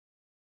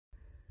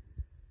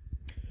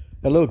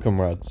Hello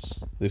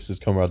comrades, this is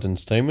Comrade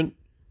Entertainment,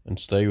 and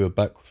today we're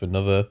back with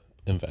another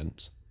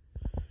event.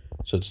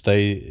 So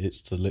today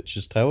it's the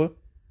Lich's Tower,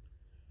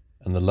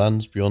 and the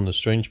lands beyond the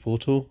strange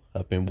portal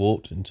have been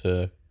warped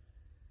into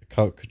a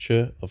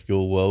caricature of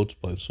your world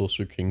by the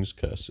Sorcerer King's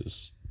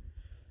curses.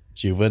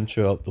 As you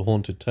venture up the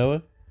haunted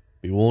tower,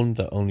 be warned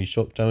that only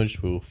shock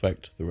damage will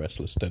affect the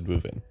restless dead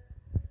within.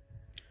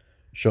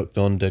 Shock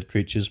the undead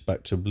creatures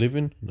back to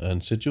oblivion and earn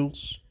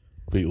sigils,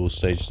 complete all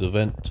stages of the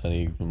event and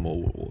even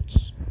more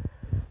rewards.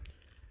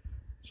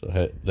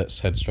 So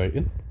let's head straight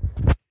in.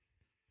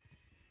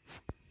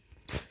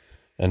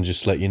 And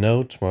just to let you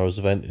know, tomorrow's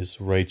event is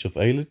Rage of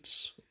Aylied,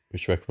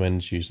 which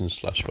recommends using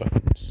slash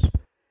weapons.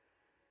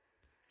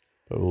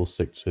 But we'll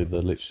stick to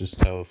the Lich's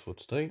Tower for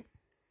today.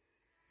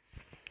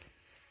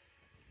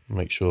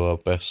 Make sure our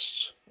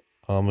best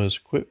armour is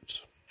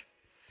equipped.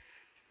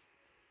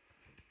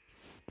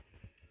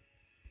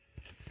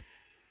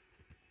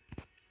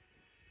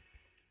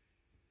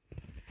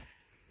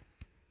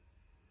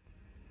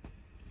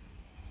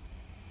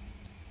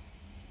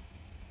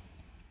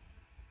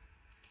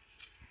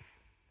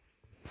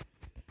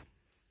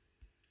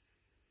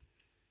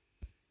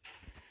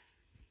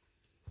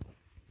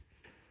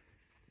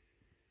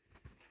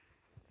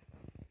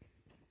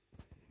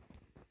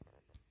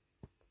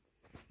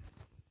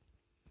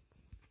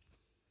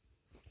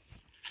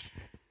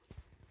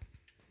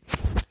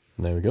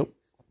 There we go.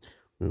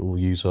 We will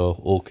use our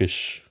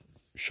orcish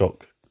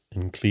shock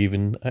and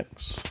cleaving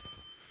axe.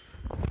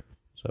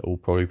 So that will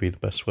probably be the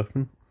best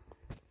weapon.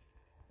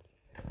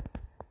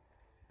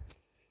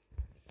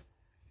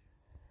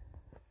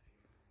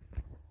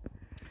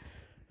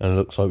 And it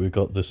looks like we've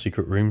got the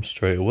secret room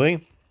straight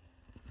away.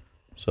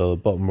 So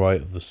the bottom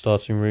right of the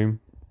starting room,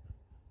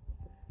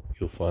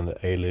 you'll find the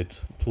Aylied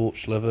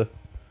torch lever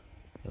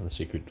and the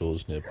secret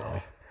doors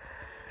nearby.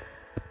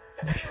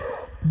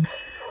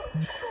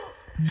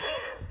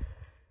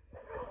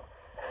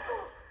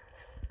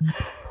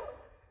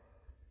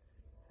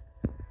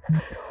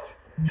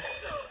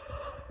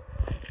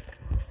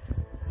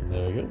 And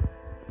there we go.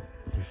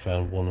 We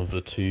found one of the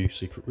two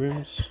secret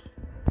rooms.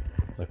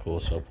 And of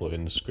course I'll put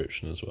in the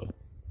description as well.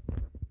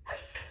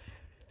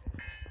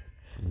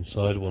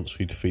 Inside, once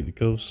we defeat the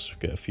ghosts,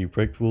 we get a few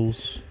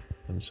breakables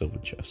and a silver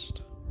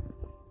chest.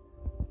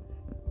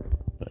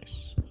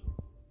 Nice.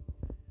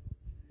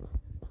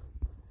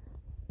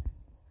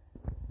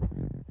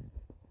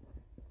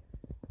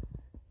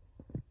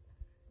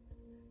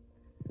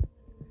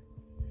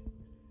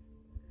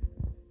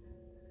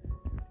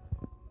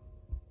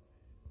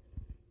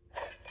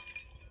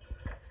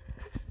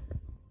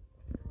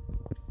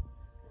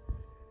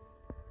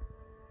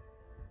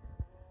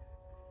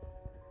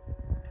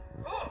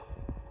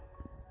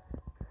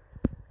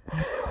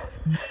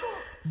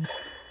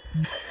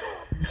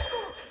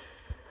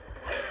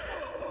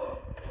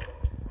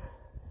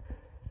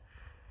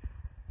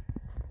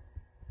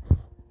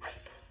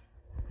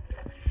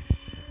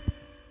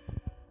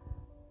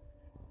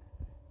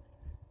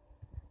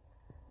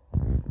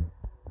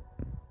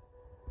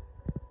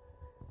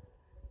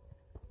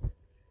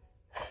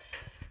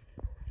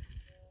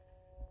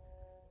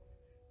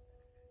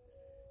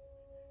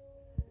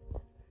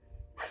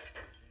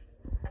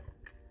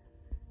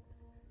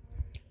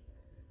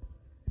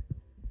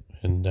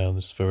 And down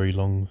this very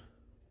long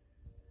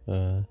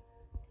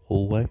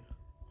hallway.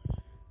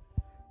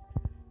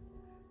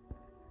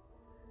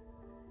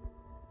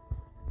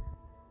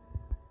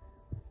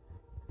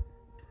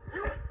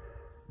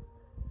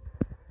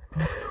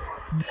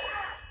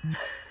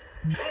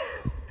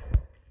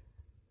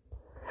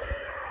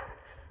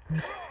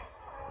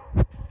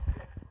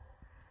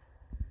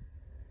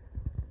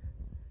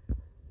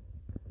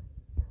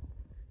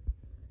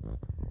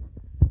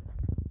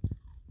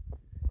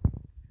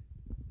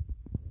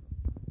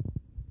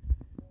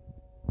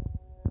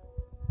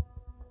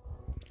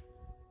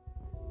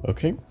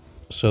 Okay,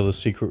 so the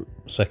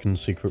second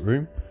secret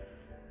room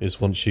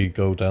is once you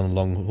go down the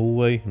long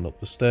hallway and up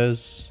the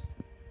stairs.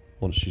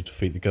 Once you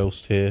defeat the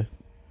ghost here,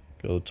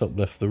 go to the top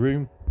left of the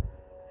room,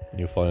 and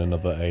you'll find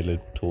another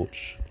Aylied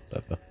torch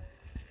lever.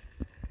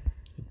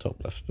 The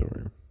top left of the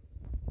room.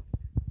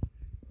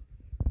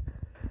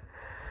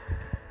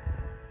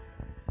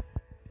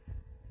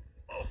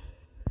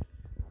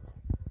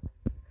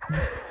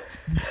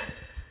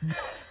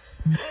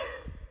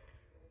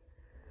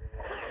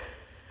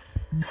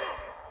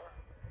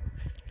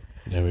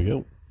 There we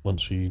go.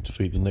 Once we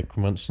defeat the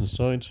necromancer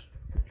inside,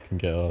 we can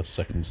get our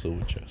second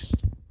silver chest.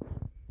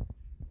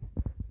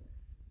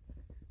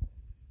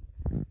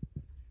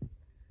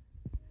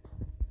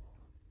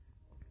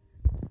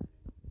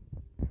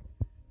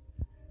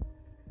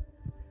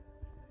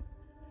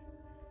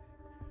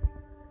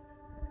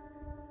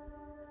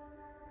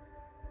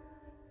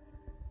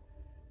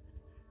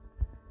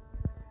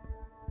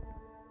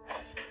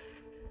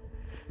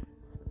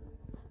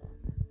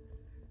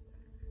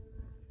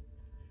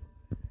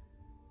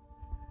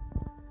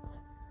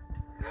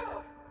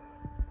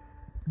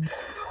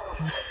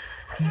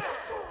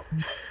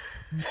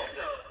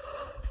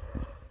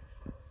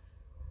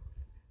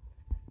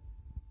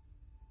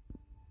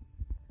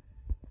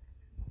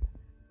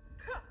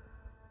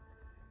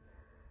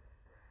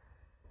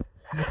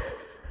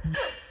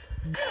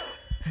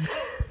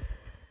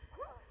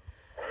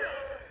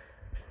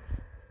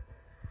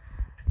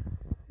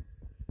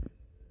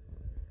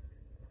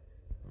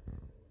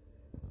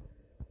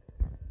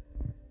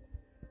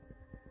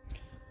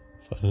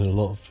 Finding a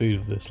lot of food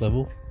at this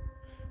level.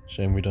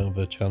 Shame we don't have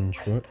a challenge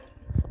for it.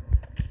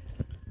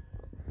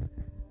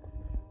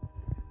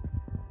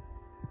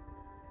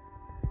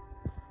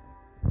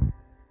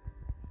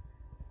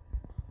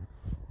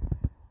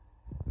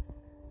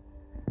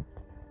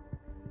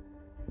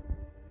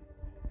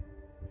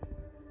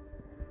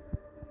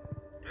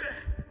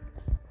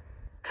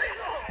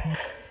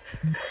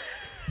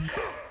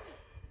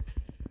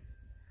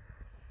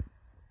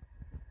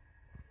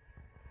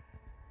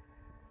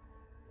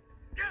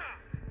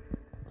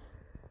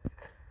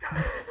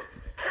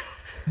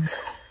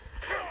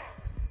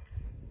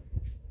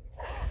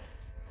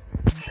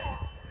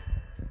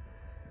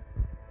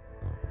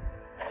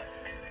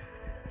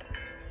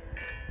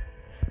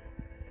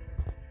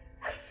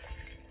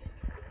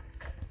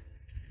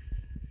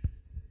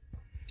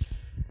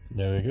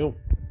 There we go.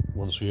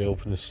 Once we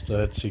open this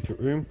third secret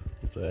room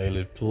with the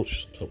Aylied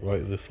torch top right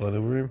of the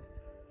final room,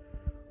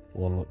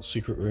 one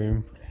secret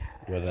room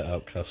where the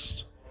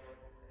outcast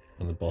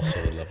and the boss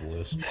of the level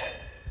is.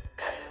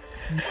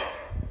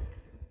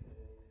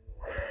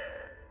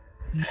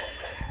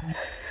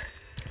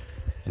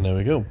 And there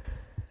we go.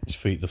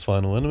 Defeat the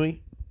final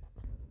enemy.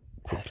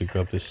 Quickly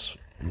grab this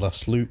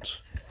last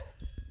loot.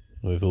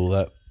 With all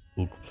that,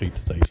 we'll complete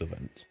today's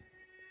event.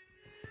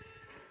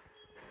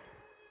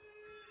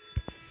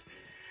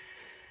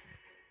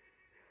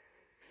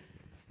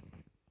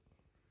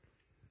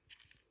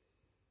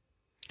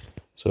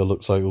 So it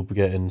looks like we'll be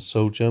getting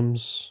soul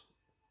gems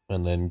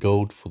and then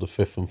gold for the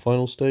 5th and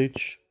final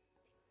stage.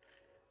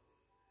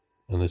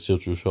 And the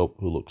sigil shop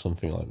will look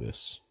something like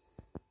this.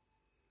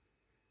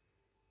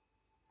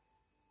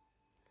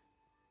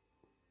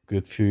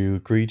 Good few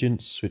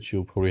ingredients, which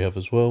you'll probably have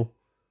as well,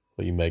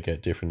 but you may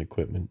get different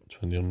equipment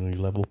depending on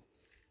your level.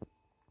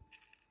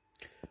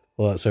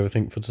 Well, that's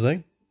everything for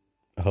today.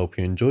 I hope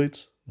you enjoyed,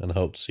 and I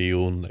hope to see you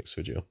all in the next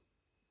video.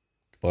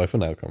 Bye for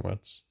now,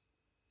 comrades.